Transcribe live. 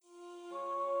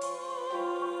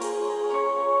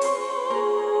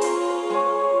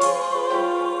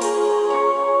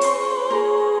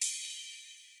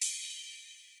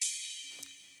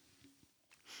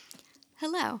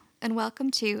and welcome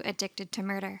to Addicted to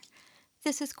Murder.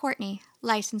 This is Courtney,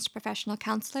 licensed professional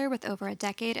counselor with over a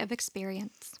decade of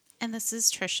experience. And this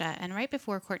is Trisha, and right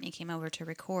before Courtney came over to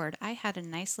record, I had a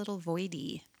nice little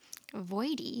voidy.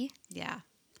 Voidy? Yeah.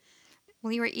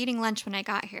 Well, you were eating lunch when I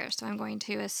got here, so I'm going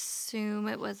to assume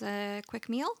it was a quick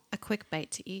meal? A quick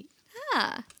bite to eat.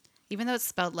 Ah. Even though it's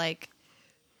spelled like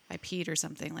I peed or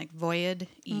something, like void,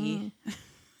 E.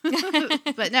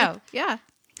 But no, yeah.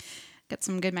 Got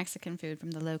some good Mexican food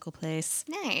from the local place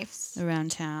Nice.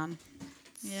 around town.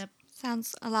 Yep.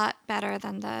 Sounds a lot better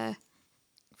than the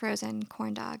frozen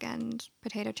corn dog and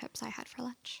potato chips I had for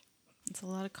lunch. It's a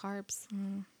lot of carbs,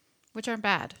 which aren't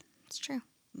bad. It's true.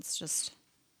 It's just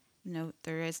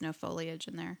there is no foliage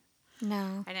in there.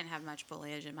 No. I didn't have much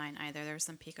foliage in mine either. There was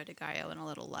some pico de gallo and a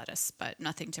little lettuce, but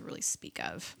nothing to really speak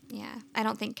of. Yeah. I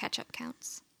don't think ketchup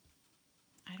counts.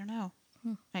 I don't know.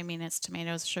 I mean, it's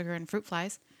tomatoes, sugar, and fruit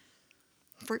flies.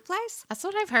 Fruit flies? That's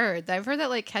what I've heard. I've heard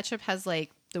that like ketchup has like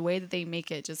the way that they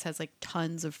make it just has like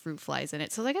tons of fruit flies in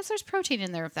it. So I guess there's protein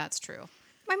in there if that's true.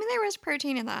 I mean, there was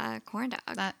protein in the corn dog.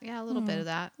 A little bit of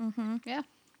that. Mm-hmm. Yeah.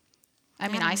 I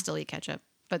mean, Yeah. I still eat ketchup,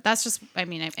 but that's just. I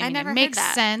mean, it never heard makes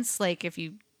that. sense. Like if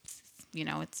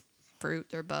it's fruit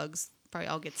or bugs. Probably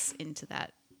all gets into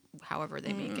that. However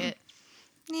they make it.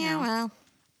 Yeah, well,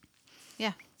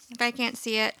 Yeah. if I can't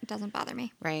see it, it doesn't bother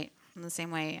me. Right. In the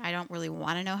same way, I don't really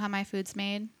want to know how my food's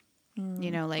made.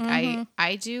 Like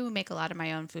I do make a lot of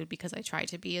my own food because I try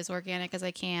to be as organic as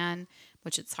I can,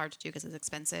 which it's hard to do because it's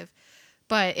expensive.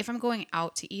 But if I'm going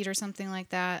out to eat or something like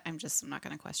that, I'm not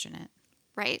going to question it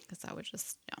Right. because I would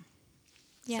just,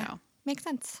 Yeah. So, Makes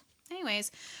sense.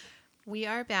 anyways, we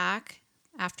are back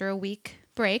after a week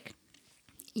break.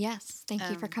 Yes. Thank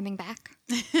you for coming back.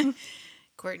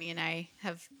 Courtney and I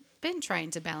have been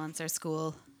trying to balance our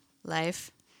school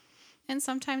life, and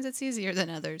sometimes it's easier than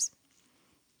others.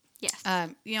 Yes.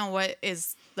 What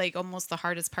is like almost the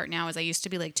hardest part now is I used to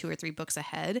be like 2 or 3 books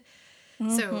ahead.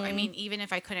 So, I mean, even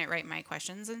if I couldn't write my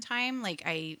questions in time, like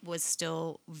I was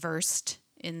still versed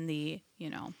in the,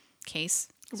 case,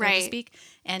 so to Right. speak.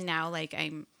 And now like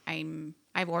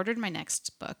I've ordered my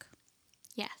next book,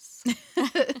 Yes.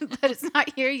 but it's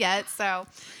not here yet. So,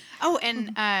 I'm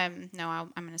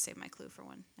going to save my clue for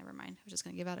one. Never mind. I was just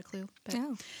going to give out a clue. But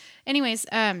Oh. anyways,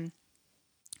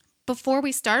 before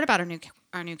we start about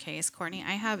our new case, Courtney,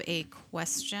 I have a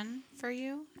question for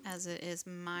you, as it is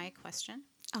my question.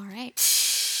 All right.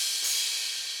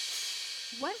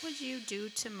 What would you do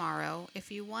tomorrow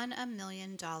if you won $1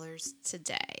 million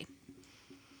today?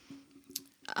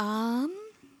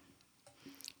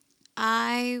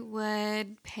 I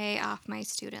would pay off my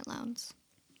student loans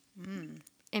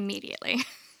immediately.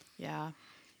 Yeah.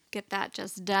 Get that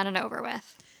just done and over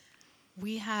with.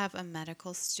 We have a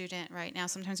medical student right now.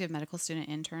 Sometimes we have medical student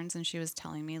interns, and she was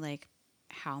telling me like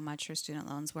how much her student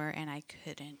loans were, and I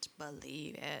couldn't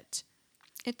believe it.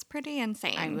 It's pretty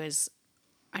insane.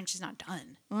 And she's not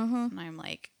done. And I'm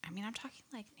like, I'm talking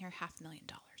like near $500,000.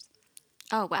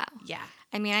 Oh, wow. Yeah.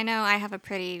 I mean, I know I have a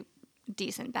pretty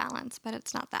decent balance, but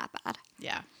it's not that bad.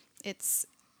 Yeah. It's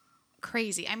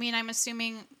crazy. I mean, I'm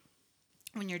assuming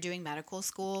when you're doing medical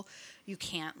school, you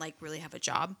can't like really have a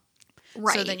job.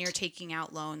 Right. So then you're taking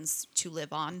out loans to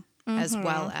live on as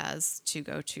well as to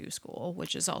go to school,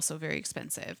 which is also very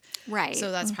expensive. Right.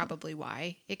 So that's probably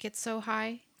why it gets so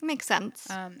high. Makes sense.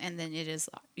 And then it is,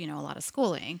 a lot of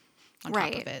schooling on top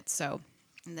Right. of it. So,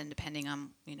 and then depending on,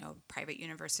 private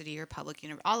university or public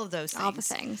university, all of those things. All the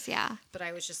things, yeah. But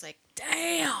I was just like,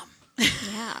 damn.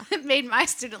 Yeah. It made my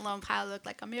student loan pile look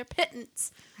like a mere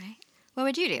pittance. Right. What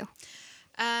would you do?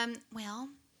 Well,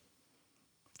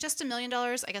 just $1 million.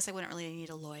 I guess I wouldn't really need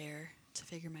a lawyer to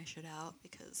figure my shit out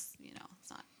because, it's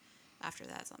not, after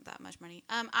that, it's not that much money.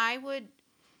 I would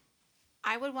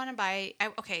want to buy,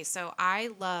 so I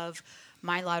love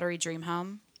My Lottery Dream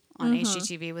Home on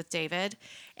HGTV with David,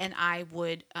 and I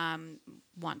would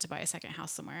want to buy a second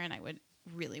house somewhere, and I would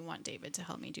really want David to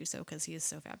help me do so because he is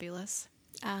so fabulous.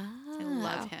 I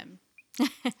love him.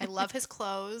 I love his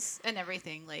clothes and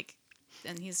everything,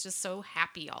 and he's just so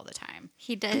happy all the time.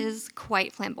 He is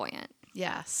quite flamboyant.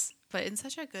 Yes, but in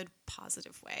such a good,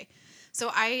 positive way. So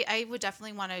I would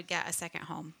definitely want to get a second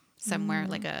home somewhere,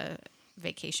 like a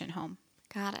vacation home.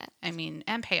 Got it.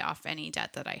 And pay off any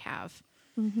debt that I have.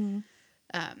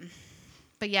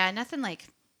 But yeah, nothing like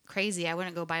crazy. I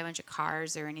wouldn't go buy a bunch of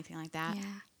cars or anything like that. Yeah.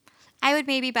 I would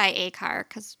maybe buy a car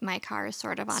because my car is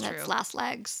sort of on It's its true. last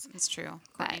legs. It's true.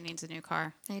 Courtney But- needs a new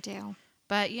car. I do.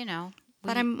 But,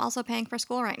 But I'm also paying for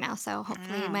school right now, so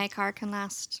hopefully know. my car can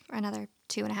last for another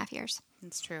 2.5 years.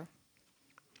 it's true.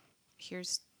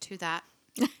 Here's to that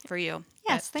for you.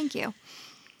 Yes, thank you.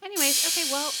 But anyways,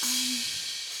 okay, well,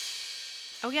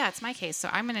 Oh, yeah, it's my case. So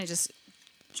I'm going to just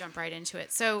jump right into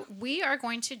it. So we are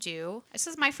going to do, this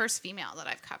is my first female that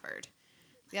I've covered.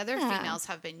 The other Yeah. females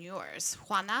have been yours.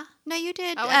 Juana? No, you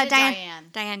did. Oh, I did Diane. Diane.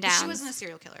 Diane But Downs. she wasn't a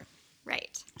serial killer.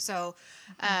 Right. So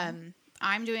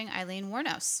I'm doing Aileen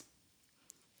Wuornos.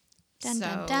 Dun, So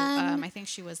dun, dun. I think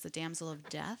she was the Damsel of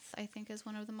Death, I think is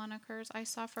one of the monikers I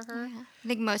saw for her. Yeah. I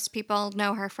think most people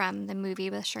know her from the movie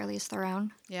with Charlize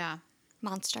Theron, Yeah.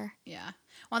 Monster. Yeah.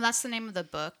 Well, that's the name of the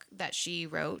book that she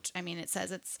wrote. I mean, it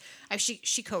says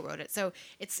she co-wrote it. So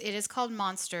it is called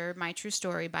Monster: My True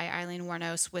Story by Aileen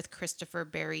Wuornos with Christopher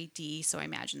Barry D. So I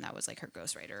imagine that was like her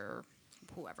ghostwriter or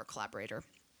whoever collaborator.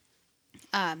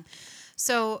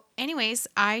 So anyways,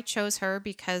 I chose her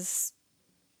because,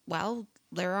 well,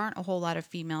 there aren't a whole lot of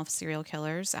female serial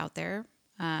killers out there.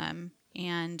 And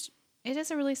it is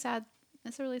it's a really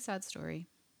sad story.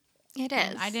 It is.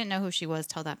 And I didn't know who she was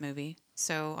till that movie.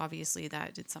 So obviously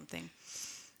that did something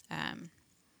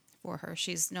for her.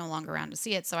 She's no longer around to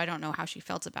see it, so I don't know how she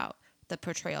felt about the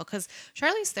portrayal. Because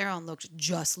Charlize Theron looked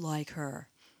just like her.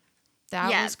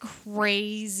 That was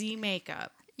crazy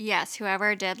makeup. Yes,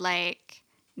 whoever did like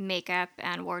makeup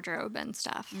and wardrobe and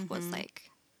stuff was like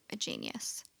a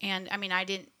genius. And I mean, I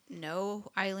didn't know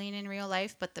Aileen in real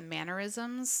life, but the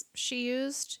mannerisms she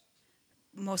used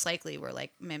most likely were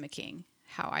like mimicking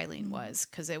how Aileen was,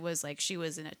 because it was like she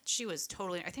was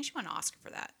totally, I think she won an Oscar for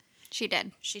that. She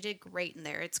did. She did great in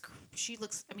there. She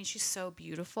looks, I mean, she's so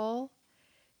beautiful.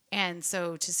 And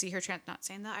so to see her, not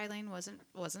saying that Aileen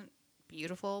wasn't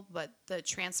beautiful, but the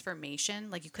transformation,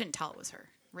 like you couldn't tell it was her.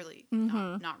 Really,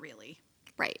 not really.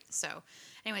 Right. So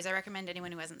anyways, I recommend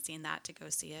anyone who hasn't seen that to go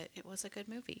see it. It was a good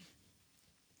movie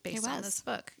based on this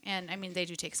book. And I mean, they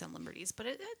do take some liberties, but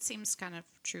it seems kind of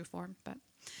true form. But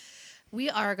we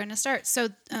are going to start. So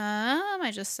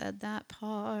I just said that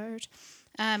part.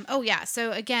 Oh, yeah.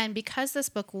 So again, because this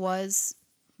book was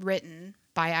written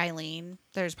by Aileen,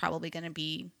 there's probably going to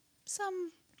be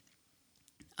some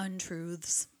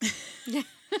untruths,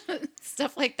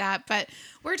 stuff like that. But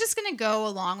we're just going to go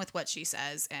along with what she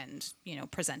says and,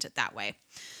 present it that way.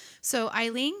 So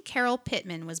Aileen Carol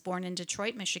Pittman was born in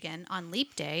Detroit, Michigan on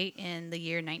Leap Day in the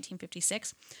year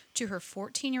 1956 to her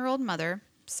 14-year-old mother.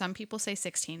 Some people say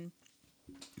 16.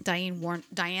 Diane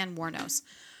Wuornos.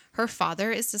 Her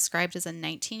father is described as a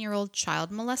 19-year-old child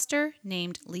molester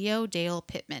named Leo Dale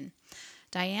Pittman.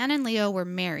 Diane and Leo were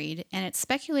married, and it's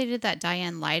speculated that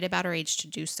Diane lied about her age to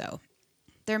do so.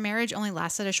 Their marriage only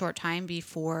lasted a short time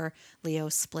before Leo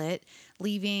split,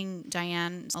 leaving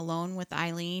Diane alone with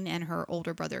Aileen and her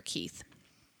older brother Keith.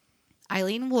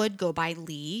 Aileen would go by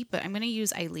Lee, but I'm going to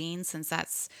use Aileen since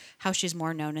that's how she's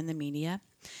more known in the media.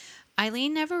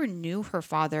 Aileen never knew her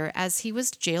father, as he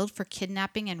was jailed for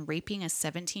kidnapping and raping a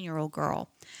 17-year-old girl.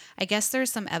 I guess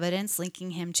there's some evidence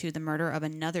linking him to the murder of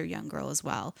another young girl as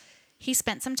well. He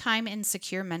spent some time in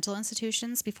secure mental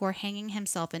institutions before hanging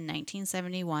himself in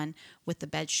 1971 with the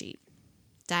bedsheet.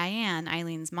 Diane,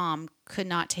 Eileen's mom, could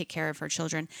not take care of her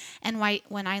children, and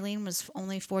when Aileen was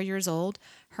only 4 years old,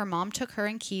 her mom took her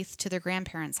and Keith to their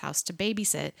grandparents' house to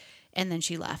babysit, and then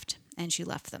she left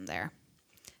them there.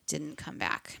 Didn't come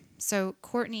back. So,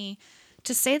 Courtney,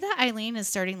 to say that Aileen is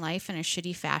starting life in a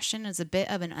shitty fashion is a bit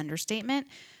of an understatement.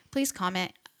 Please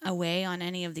comment away on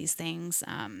any of these things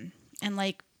and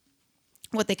like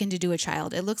what they can do to a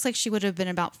child. It looks like she would have been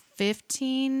about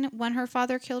 15 when her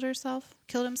father killed himself.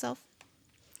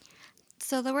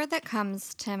 So the word that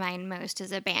comes to mind most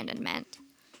is abandonment.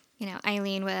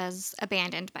 Aileen was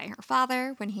abandoned by her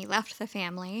father when he left the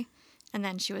family, and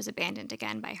then she was abandoned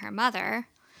again by her mother,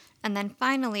 and then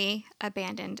finally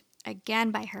abandoned again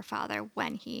by her father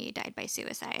when he died by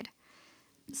suicide.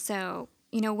 So,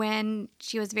 when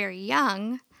she was very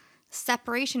young,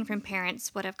 separation from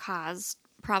parents would have caused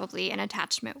probably an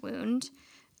attachment wound,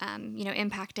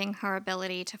 impacting her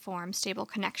ability to form stable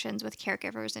connections with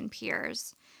caregivers and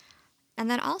peers. And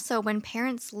then also, when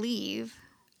parents leave,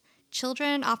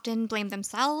 children often blame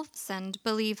themselves and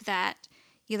believe that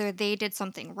either they did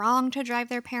something wrong to drive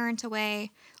their parent away,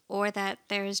 or that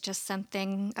there's just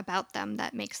something about them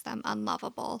that makes them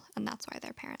unlovable, and that's why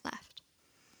their parent left.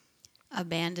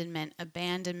 Abandonment.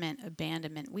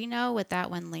 We know what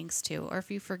that one links to, or if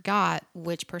you forgot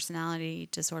which personality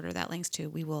disorder that links to,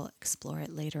 we will explore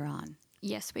it later on.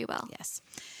 Yes, we will. Yes.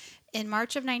 In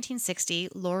March of 1960,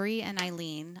 Lori and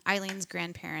Eileen's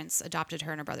grandparents adopted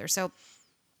her and her brother. So,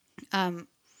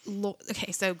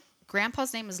 so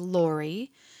grandpa's name is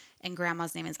Lori and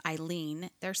grandma's name is Aileen.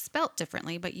 They're spelt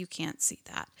differently, but you can't see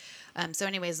that. So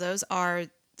anyways, those are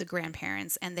the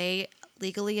grandparents, and they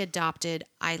legally adopted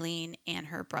Aileen and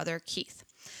her brother Keith.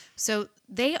 So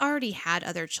they already had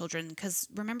other children because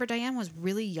remember, Diane was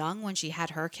really young when she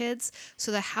had her kids.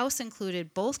 So the house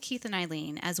included both Keith and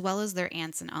Eileen, as well as their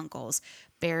aunts and uncles,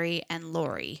 Barry and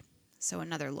Lori. So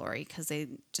another Lori because they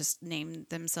just named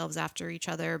themselves after each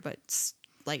other, but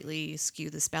slightly skew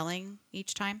the spelling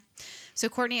each time. So,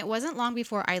 Courtney, it wasn't long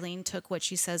before Eileen took what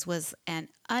she says was an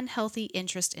unhealthy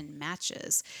interest in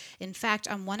matches. In fact,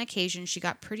 on one occasion, she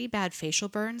got pretty bad facial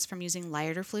burns from using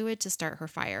lighter fluid to start her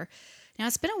fire. Now,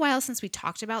 it's been a while since we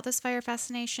talked about this fire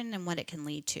fascination and what it can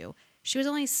lead to. She was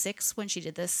only 6 when she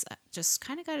did this. Just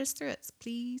kind of got us through it,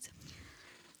 please.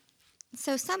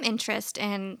 So, some interest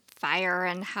in fire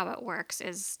and how it works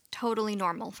is totally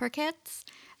normal for kids,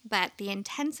 but the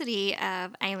intensity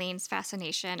of Eileen's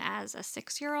fascination as a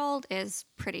 6-year-old is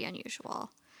pretty unusual.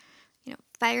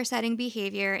 Fire setting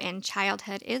behavior in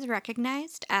childhood is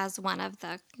recognized as one of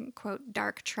the, quote,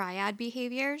 dark triad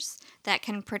behaviors that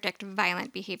can predict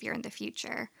violent behavior in the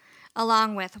future,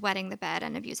 along with wetting the bed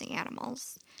and abusing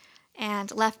animals.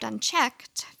 And left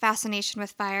unchecked, fascination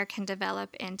with fire can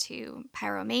develop into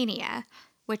pyromania,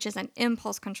 which is an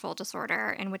impulse control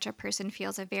disorder in which a person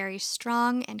feels a very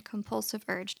strong and compulsive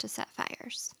urge to set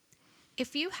fires.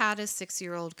 If you had a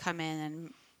 6-year-old come in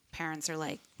and parents are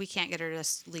like, we can't get her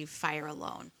to leave fire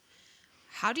alone,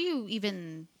 how do you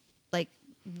even,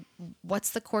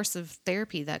 what's the course of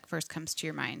therapy that first comes to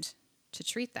your mind to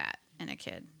treat that in a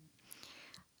kid?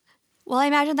 Well, I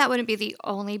imagine that wouldn't be the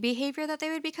only behavior that they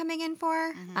would be coming in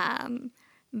for.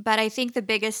 But I think the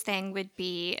biggest thing would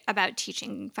be about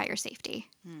teaching fire safety,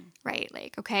 right?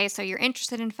 Like, okay, so you're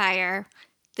interested in fire.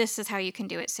 This is how you can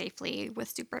do it safely with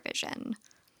supervision,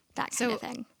 that kind of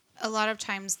thing. A lot of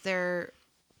times their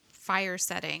fire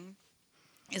setting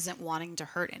isn't wanting to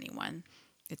hurt anyone.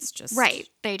 It's just right.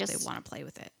 They want to play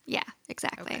with it. Yeah,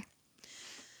 exactly. Okay.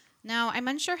 Now, I'm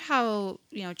unsure how,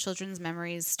 children's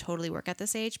memories totally work at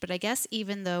this age, but I guess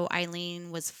even though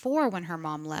Eileen was 4 when her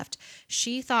mom left,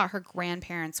 she thought her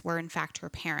grandparents were in fact her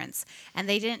parents, and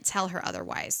they didn't tell her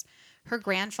otherwise. Her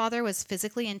grandfather was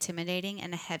physically intimidating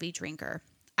and a heavy drinker.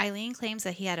 Eileen claims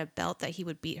that he had a belt that he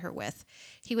would beat her with.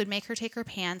 He would make her take her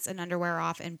pants and underwear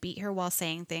off and beat her while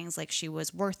saying things like she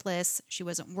was worthless, she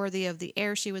wasn't worthy of the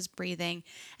air she was breathing,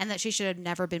 and that she should have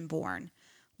never been born.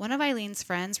 One of Eileen's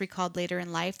friends recalled later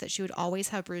in life that she would always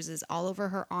have bruises all over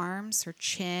her arms, her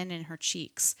chin, and her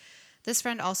cheeks. This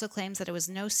friend also claims that it was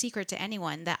no secret to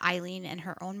anyone that Eileen and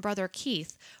her own brother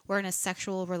Keith were in a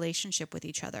sexual relationship with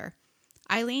each other.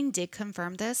 Eileen did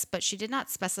confirm this, but she did not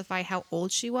specify how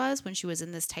old she was when she was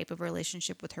in this type of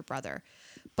relationship with her brother.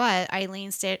 But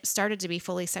Eileen started to be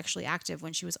fully sexually active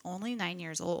when she was only 9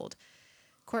 years old.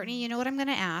 Courtney, you know what I'm going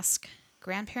to ask?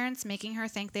 Grandparents making her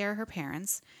think they are her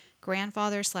parents,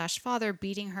 grandfather/father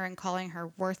beating her and calling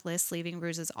her worthless, leaving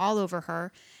bruises all over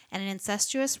her, and an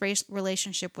incestuous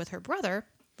relationship with her brother.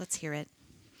 Let's hear it.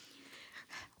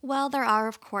 Well, there are,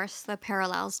 of course, the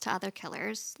parallels to other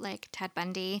killers like Ted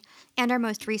Bundy and our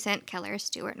most recent killer,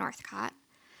 Stuart Northcott.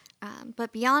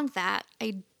 But beyond that,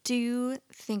 I do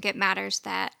think it matters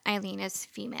that Eileen is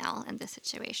female in this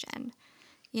situation.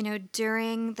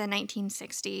 During the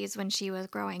 1960s, when she was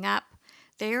growing up,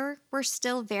 there were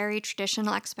still very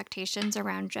traditional expectations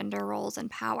around gender roles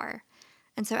and power.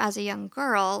 And so, as a young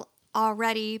girl,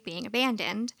 already being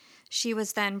abandoned, she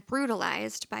was then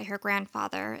brutalized by her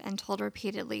grandfather and told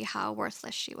repeatedly how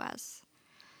worthless she was.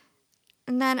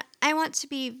 And then I want to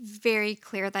be very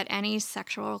clear that any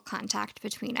sexual contact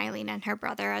between Eileen and her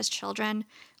brother as children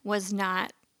was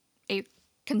not a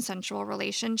consensual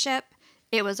relationship.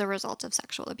 It was a result of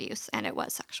sexual abuse, and it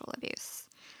was sexual abuse.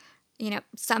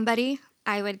 Somebody,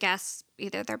 I would guess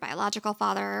either their biological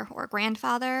father or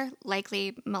grandfather,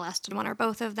 likely molested one or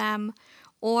both of them,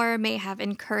 or may have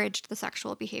encouraged the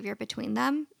sexual behavior between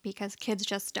them because kids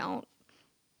just don't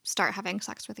start having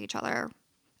sex with each other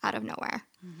out of nowhere.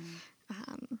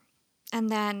 And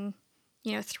then,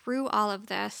 through all of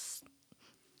this,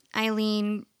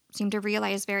 Eileen seemed to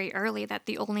realize very early that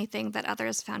the only thing that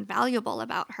others found valuable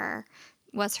about her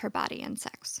was her body and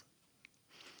sex.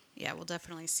 Yeah, we'll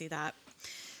definitely see that.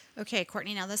 Okay,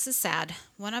 Courtney, now this is sad.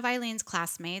 One of Eileen's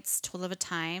classmates told of a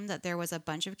time that there was a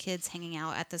bunch of kids hanging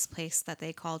out at this place that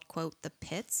they called, quote, the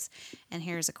pits. And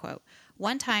here's a quote.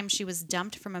 One time she was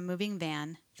dumped from a moving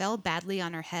van, fell badly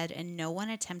on her head, and no one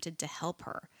attempted to help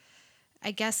her.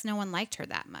 I guess no one liked her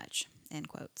that much, end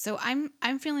quote. So I'm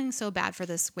feeling so bad for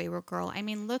this wayward girl. I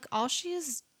mean, look,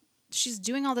 she's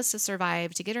doing all this to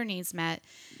survive, to get her needs met,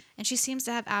 and she seems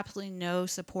to have absolutely no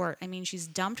support. I mean, she's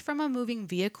dumped from a moving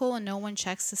vehicle and no one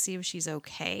checks to see if she's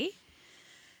okay.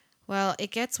 Well,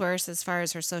 it gets worse as far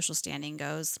as her social standing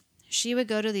goes. She would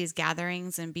go to these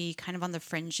gatherings and be kind of on the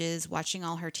fringes, watching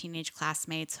all her teenage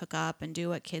classmates hook up and do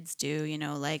what kids do,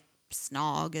 like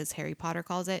snog, as Harry Potter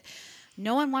calls it.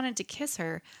 No one wanted to kiss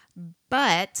her,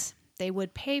 but they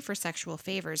would pay for sexual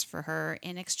favors for her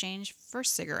in exchange for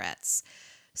cigarettes.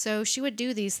 So she would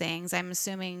do these things, I'm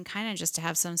assuming kind of just to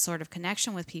have some sort of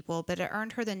connection with people, but it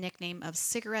earned her the nickname of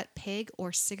Cigarette Pig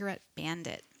or Cigarette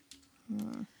Bandit.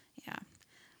 Yeah.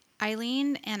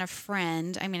 Eileen and a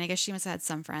friend, I guess she must have had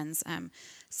some friends,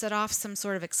 set off some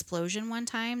sort of explosion one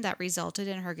time that resulted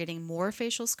in her getting more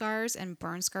facial scars and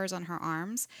burn scars on her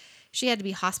arms. She had to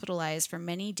be hospitalized for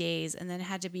many days and then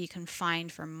had to be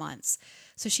confined for months.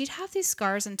 So she'd have these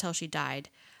scars until she died.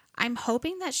 I'm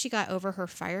hoping that she got over her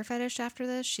fire fetish after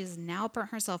this. She's now burnt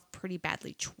herself pretty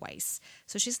badly twice.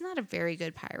 So she's not a very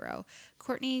good pyro.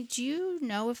 Courtney, do you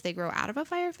know if they grow out of a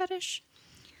fire fetish?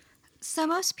 So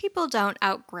most people don't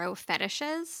outgrow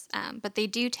fetishes, but they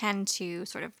do tend to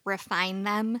sort of refine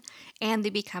them and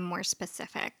they become more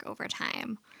specific over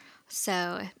time.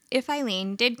 So if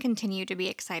Eileen did continue to be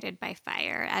excited by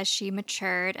fire as she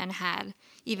matured and had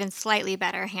even slightly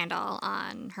better handle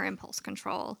on her impulse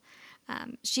control,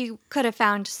 she could have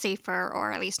found safer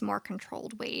or at least more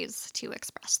controlled ways to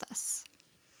express this.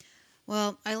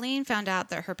 Well, Eileen found out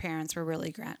that her parents were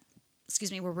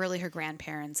were really her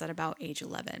grandparents at about age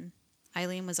 11.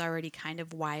 Eileen was already kind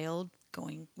of wild,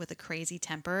 going with a crazy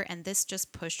temper, and this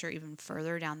just pushed her even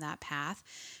further down that path.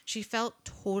 She felt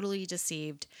totally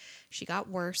deceived. She got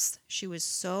worse. She was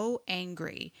so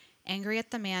angry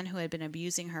at the man who had been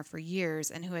abusing her for years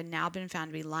and who had now been found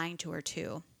to be lying to her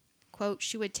too. Quote,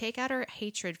 she would take out her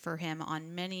hatred for him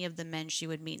on many of the men she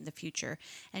would meet in the future,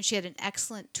 and she had an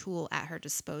excellent tool at her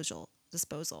disposal.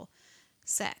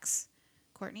 Sex.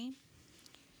 Courtney?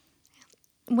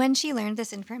 When she learned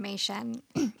this information,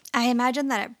 I imagine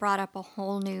that it brought up a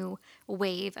whole new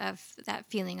wave of that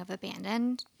feeling of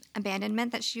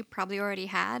abandonment that she probably already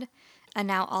had, and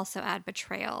now also add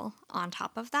betrayal on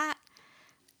top of that.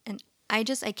 And I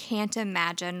can't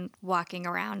imagine walking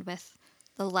around with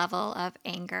the level of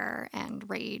anger and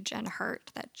rage and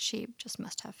hurt that she just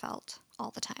must have felt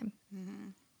all the time.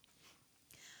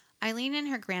 Eileen and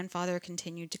her grandfather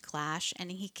continued to clash,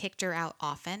 and he kicked her out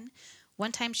often.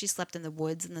 One time she slept in the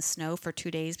woods in the snow for 2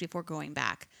 days before going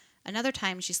back. Another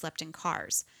time she slept in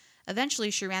cars. Eventually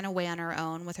she ran away on her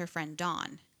own with her friend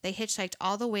Dawn. They hitchhiked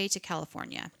all the way to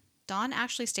California. Dawn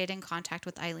actually stayed in contact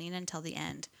with Eileen until the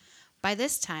end. By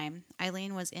this time,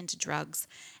 Eileen was into drugs,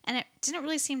 and it didn't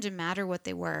really seem to matter what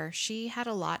they were. She had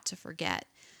a lot to forget.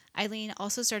 Eileen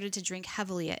also started to drink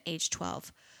heavily at age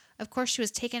 12. Of course, she was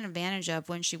taken advantage of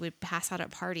when she would pass out at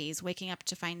parties, waking up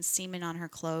to find semen on her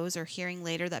clothes or hearing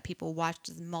later that people watched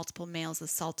as multiple males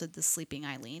assaulted the sleeping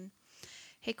Eileen.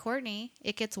 Hey, Courtney,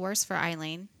 it gets worse for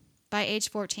Eileen. By age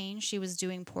 14, she was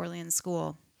doing poorly in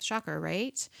school. Shocker,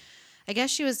 right? I guess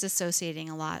she was dissociating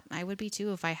a lot. I would be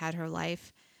too if I had her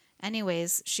life.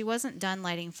 Anyways, she wasn't done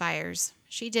lighting fires.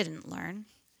 She didn't learn.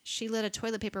 She lit a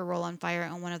toilet paper roll on fire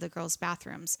in one of the girls'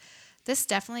 bathrooms. This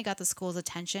definitely got the school's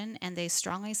attention, and they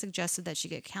strongly suggested that she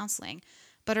get counseling,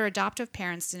 but her adoptive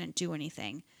parents didn't do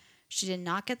anything. She did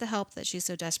not get the help that she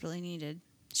so desperately needed.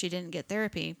 She didn't get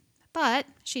therapy, but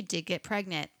she did get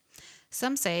pregnant.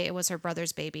 Some say it was her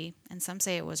brother's baby, and some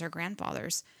say it was her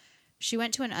grandfather's. She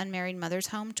went to an unmarried mother's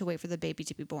home to wait for the baby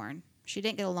to be born. She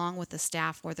didn't get along with the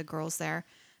staff or the girls there,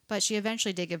 but she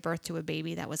eventually did give birth to a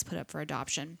baby that was put up for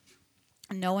adoption.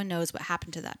 No one knows what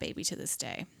happened to that baby to this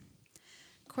day.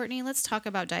 Courtney, let's talk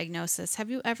about diagnosis. Have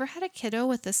you ever had a kiddo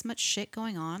with this much shit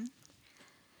going on?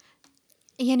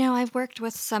 I've worked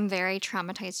with some very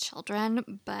traumatized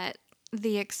children, but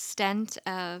the extent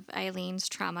of Eileen's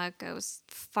trauma goes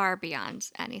far beyond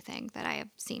anything that I have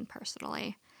seen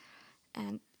personally.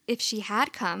 And if she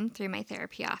had come through my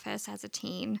therapy office as a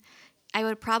teen, I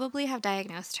would probably have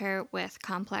diagnosed her with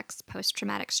complex post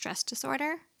traumatic stress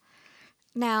disorder.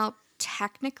 Now,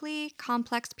 technically,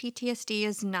 complex PTSD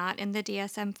is not in the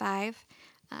DSM 5,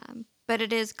 but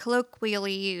it is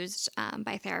colloquially used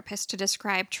by therapists to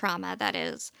describe trauma that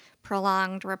is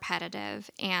prolonged, repetitive,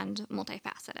 and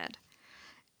multifaceted.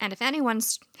 And if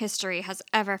anyone's history has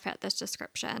ever fit this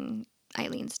description,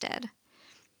 Eileen's did.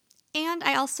 And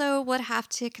I also would have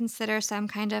to consider some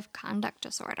kind of conduct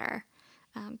disorder.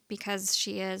 Because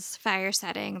she is fire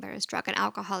setting, there's drug and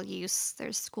alcohol use,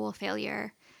 there's school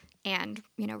failure, and,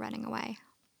 running away.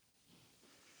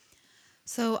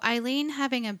 So Eileen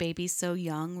having a baby so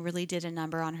young really did a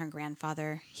number on her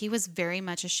grandfather. He was very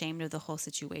much ashamed of the whole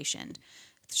situation.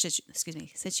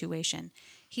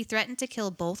 He threatened to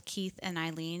kill both Keith and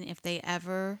Eileen if they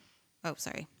ever... Oh,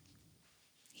 sorry.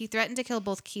 He threatened to kill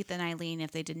both Keith and Aileen if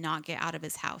they did not get out of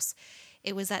his house.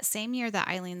 It was that same year that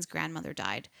Eileen's grandmother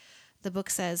died. The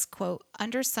book says, quote,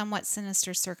 under somewhat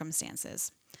sinister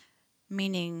circumstances,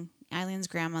 meaning Eileen's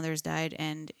grandmother's died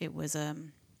and it was, I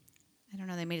don't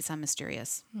know, they made it sound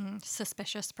mysterious.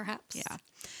 Suspicious, perhaps. Yeah.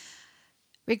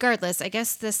 Regardless, I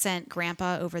guess this sent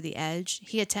Grandpa over the edge.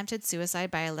 He attempted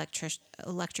suicide by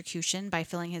electrocution by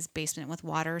filling his basement with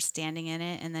water, standing in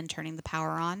it, and then turning the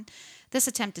power on. This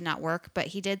attempt did not work, but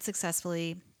he did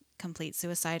successfully complete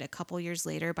suicide a couple years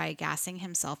later by gassing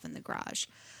himself in the garage.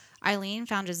 Aileen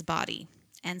found his body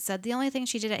and said the only thing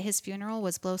she did at his funeral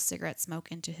was blow cigarette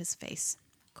smoke into his face.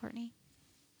 Courtney?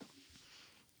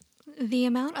 The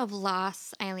amount of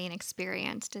loss Aileen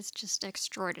experienced is just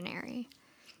extraordinary.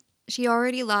 She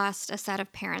already lost a set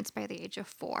of parents by the age of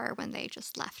 4 when they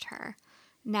just left her.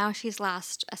 Now she's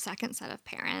lost a second set of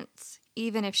parents,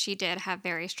 even if she did have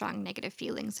very strong negative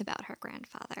feelings about her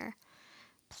grandfather.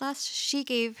 Plus, she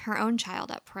gave her own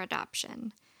child up for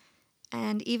adoption.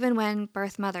 And even when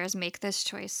birth mothers make this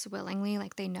choice willingly,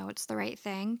 like they know it's the right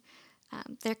thing,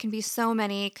 there can be so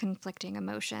many conflicting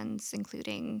emotions,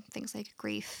 including things like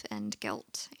grief and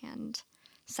guilt and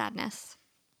sadness.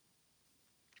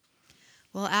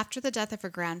 Well, after the death of her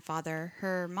grandfather,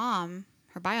 her mom,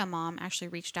 her bio mom, actually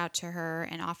reached out to her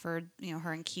and offered,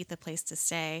 her and Keith a place to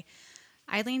stay.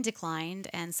 Aileen declined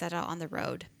and set out on the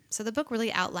road. So the book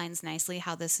really outlines nicely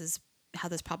how this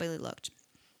probably looked.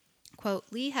 Quote,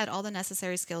 Lee had all the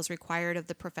necessary skills required of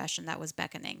the profession that was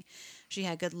beckoning. She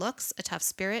had good looks, a tough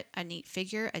spirit, a neat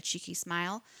figure, a cheeky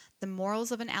smile, the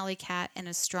morals of an alley cat, and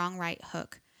a strong right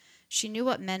hook. She knew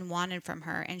what men wanted from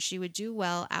her, and she would do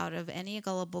well out of any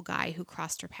gullible guy who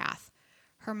crossed her path.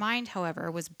 Her mind,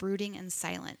 however, was brooding and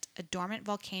silent, a dormant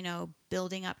volcano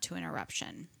building up to an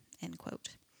eruption. End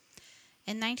quote.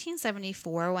 In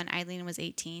 1974, when Aileen was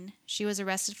 18, she was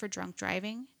arrested for drunk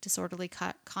driving, disorderly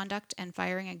conduct, and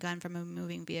firing a gun from a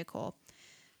moving vehicle.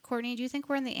 Courtney, do you think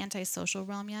we're in the antisocial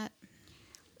realm yet?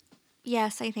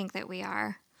 Yes, I think that we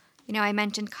are. I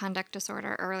mentioned conduct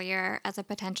disorder earlier as a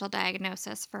potential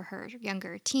diagnosis for her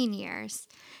younger teen years.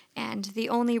 And the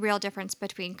only real difference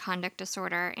between conduct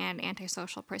disorder and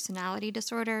antisocial personality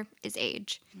disorder is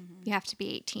age. Mm-hmm. You have to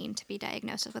be 18 to be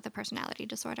diagnosed with a personality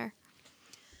disorder.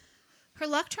 Her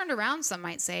luck turned around, some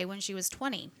might say, when she was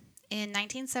 20. In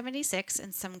 1976,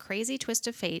 in some crazy twist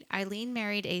of fate, Aileen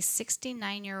married a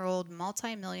 69-year-old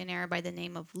multimillionaire by the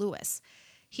name of Lewis.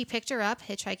 He picked her up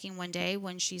hitchhiking one day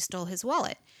when she stole his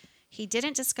wallet. He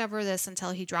didn't discover this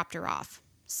until he dropped her off.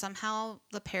 Somehow,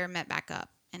 the pair met back up,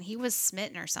 and he was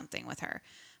smitten or something with her.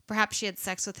 Perhaps she had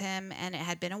sex with him, and it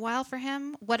had been a while for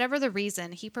him. Whatever the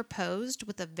reason, he proposed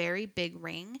with a very big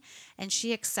ring, and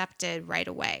she accepted right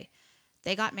away.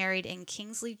 They got married in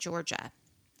Kingsley, Georgia.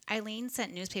 Aileen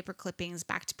sent newspaper clippings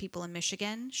back to people in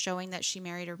Michigan, showing that she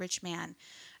married a rich man.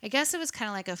 I guess it was kind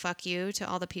of like a fuck you to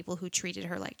all the people who treated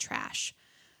her like trash.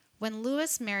 When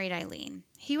Lewis married Aileen,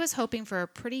 he was hoping for a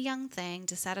pretty young thing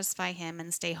to satisfy him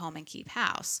and stay home and keep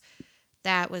house.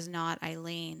 That was not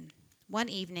Aileen. One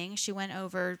evening, she went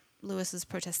over Lewis's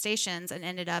protestations and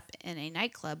ended up in a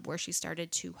nightclub where she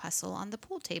started to hustle on the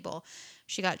pool table.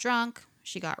 She got drunk,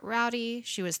 she got rowdy,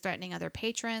 she was threatening other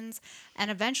patrons,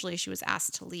 and eventually she was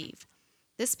asked to leave.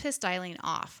 This pissed Aileen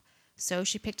off, so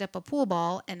she picked up a pool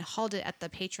ball and hauled it at the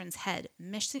patron's head,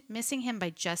 missing him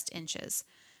by just inches.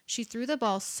 She threw the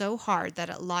ball so hard that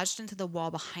it lodged into the wall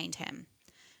behind him.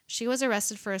 She was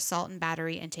arrested for assault and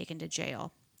battery and taken to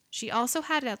jail. She also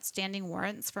had outstanding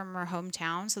warrants from her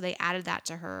hometown, so they added that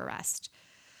to her arrest.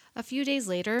 A few days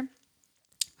later,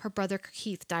 her brother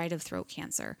Keith died of throat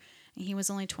cancer, and he was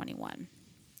only 21.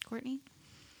 Courtney?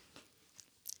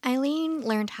 Aileen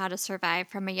learned how to survive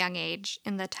from a young age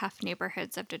in the tough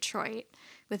neighborhoods of Detroit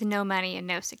with no money and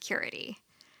no security.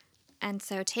 And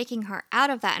so taking her out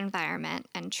of that environment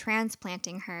and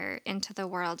transplanting her into the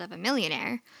world of a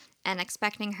millionaire and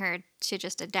expecting her to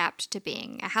just adapt to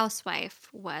being a housewife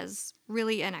was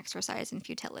really an exercise in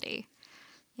futility.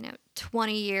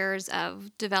 20 years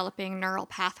of developing neural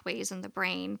pathways in the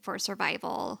brain for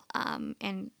survival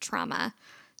and trauma,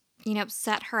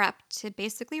 set her up to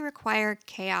basically require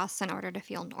chaos in order to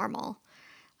feel normal.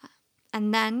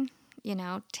 And then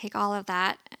take all of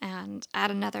that and add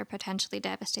another potentially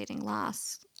devastating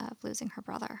loss of losing her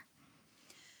brother.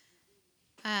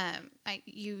 I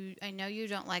know you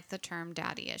don't like the term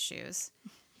daddy issues.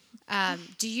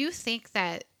 Do you think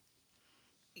that,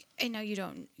 I know you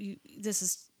don't, this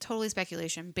is totally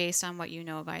speculation based on what you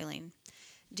know of Aileen.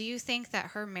 Do you think that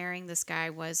her marrying this guy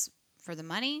was for the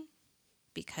money?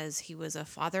 Because he was a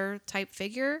father type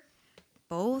figure?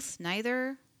 Both?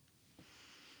 Neither?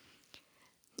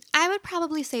 I would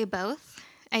probably say both.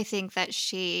 I think that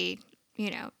she,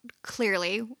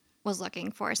 clearly was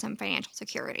looking for some financial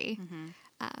security.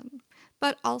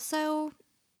 But also,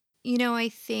 I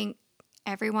think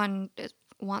everyone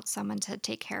wants someone to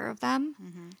take care of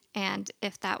them. And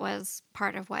if that was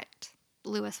part of what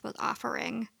Lewis was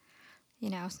offering,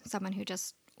 someone who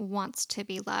just wants to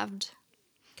be loved.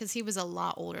 Because he was a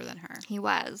lot older than her. He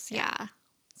was, yeah.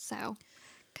 So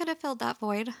could have filled that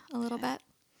void a little bit.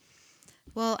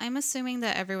 Well, I'm assuming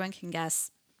that everyone can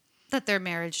guess that their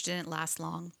marriage didn't last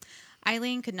long.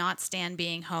 Aileen could not stand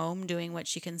being home doing what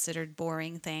she considered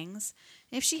boring things.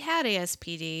 If she had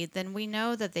ASPD, then we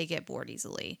know that they get bored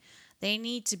easily. They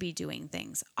need to be doing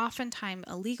things, oftentimes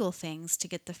illegal things, to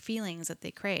get the feelings that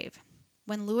they crave.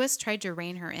 When Lewis tried to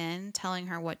rein her in, telling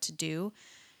her what to do,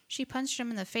 she punched him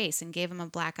in the face and gave him a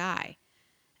black eye.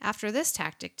 After this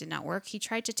tactic did not work, he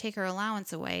tried to take her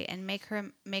allowance away and make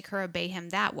her obey him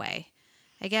that way.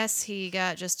 I guess he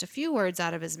got just a few words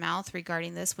out of his mouth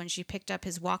regarding this when she picked up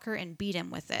his walker and beat him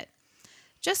with it,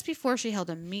 just before she held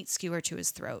a meat skewer to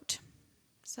his throat.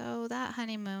 So that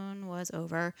honeymoon was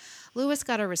over. Lewis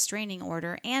got a restraining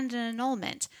order and an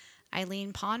annulment.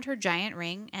 Aileen pawned her giant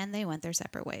ring, and they went their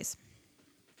separate ways.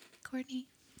 Courtney?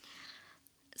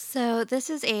 So this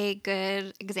is a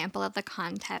good example of the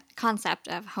concept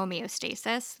of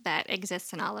homeostasis that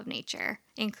exists in all of nature,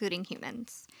 including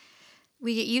humans.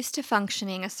 We get used to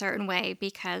functioning a certain way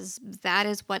because that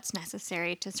is what's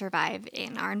necessary to survive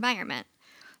in our environment.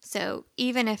 So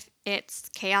even if it's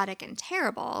chaotic and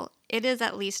terrible, it is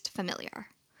at least familiar.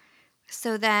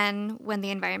 So then when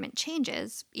the environment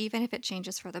changes, even if it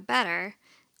changes for the better,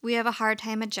 we have a hard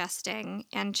time adjusting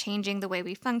and changing the way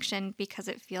we function because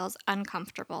it feels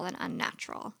uncomfortable and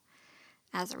unnatural.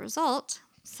 As a result,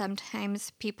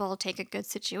 sometimes people take a good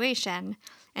situation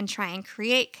and try and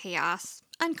create chaos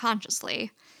unconsciously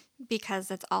because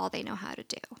that's all they know how to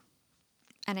do.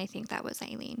 And I think that was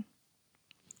Aileen.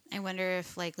 I wonder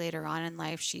if, later on in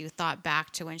life, she thought back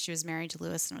to when she was married to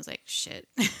Lewis and was like, shit.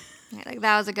 Yeah,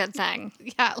 that was a good thing.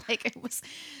 Yeah, it was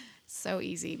so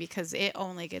easy because it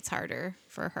only gets harder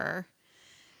for her.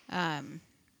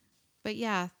 But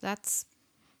yeah, that's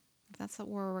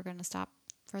where we're going to stop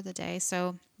for the day.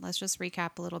 So let's just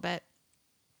recap a little bit.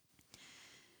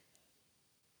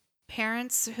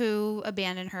 Parents who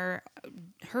abandoned her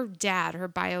dad, her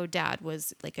bio dad,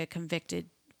 was a convicted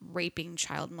raping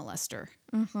child molester.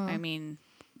 I mean,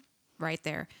 right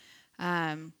there.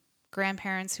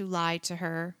 Grandparents who lied to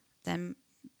her, then,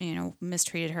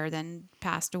 mistreated her, then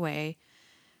passed away.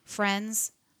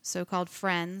 Friends, so-called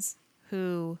friends,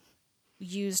 who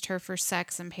used her for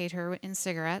sex and paid her in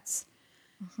cigarettes.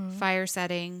 Fire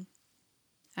setting.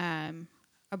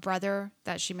 A brother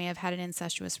that she may have had an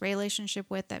incestuous relationship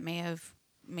with that may have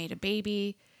made a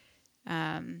baby.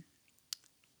 And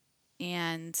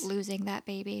Losing that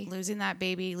baby,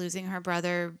 losing her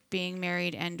brother, being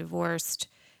married and divorced.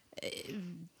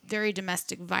 Very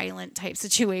domestic violent type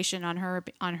situation on her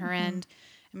end.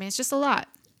 I mean, it's just a lot.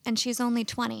 And she's only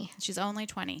 20. She's only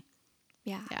 20.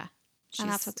 Yeah. Yeah. And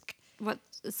that's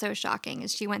what's so shocking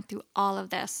is she went through all of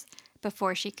this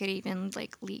before she could even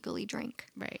legally drink.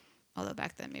 Right. Although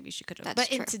back then maybe she could have. That's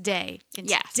but true. today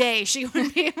she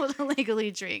wouldn't be able to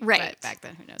legally drink. Right. But back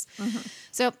then, who knows?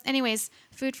 So anyways,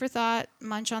 food for thought,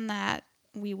 munch on that.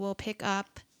 We will pick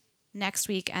up next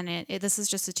week, and this is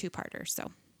just a 2-parter, so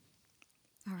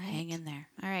All right. hang in there.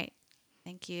 All right.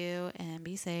 Thank you, and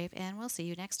be safe, and we'll see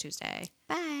you next Tuesday.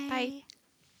 Bye. Bye.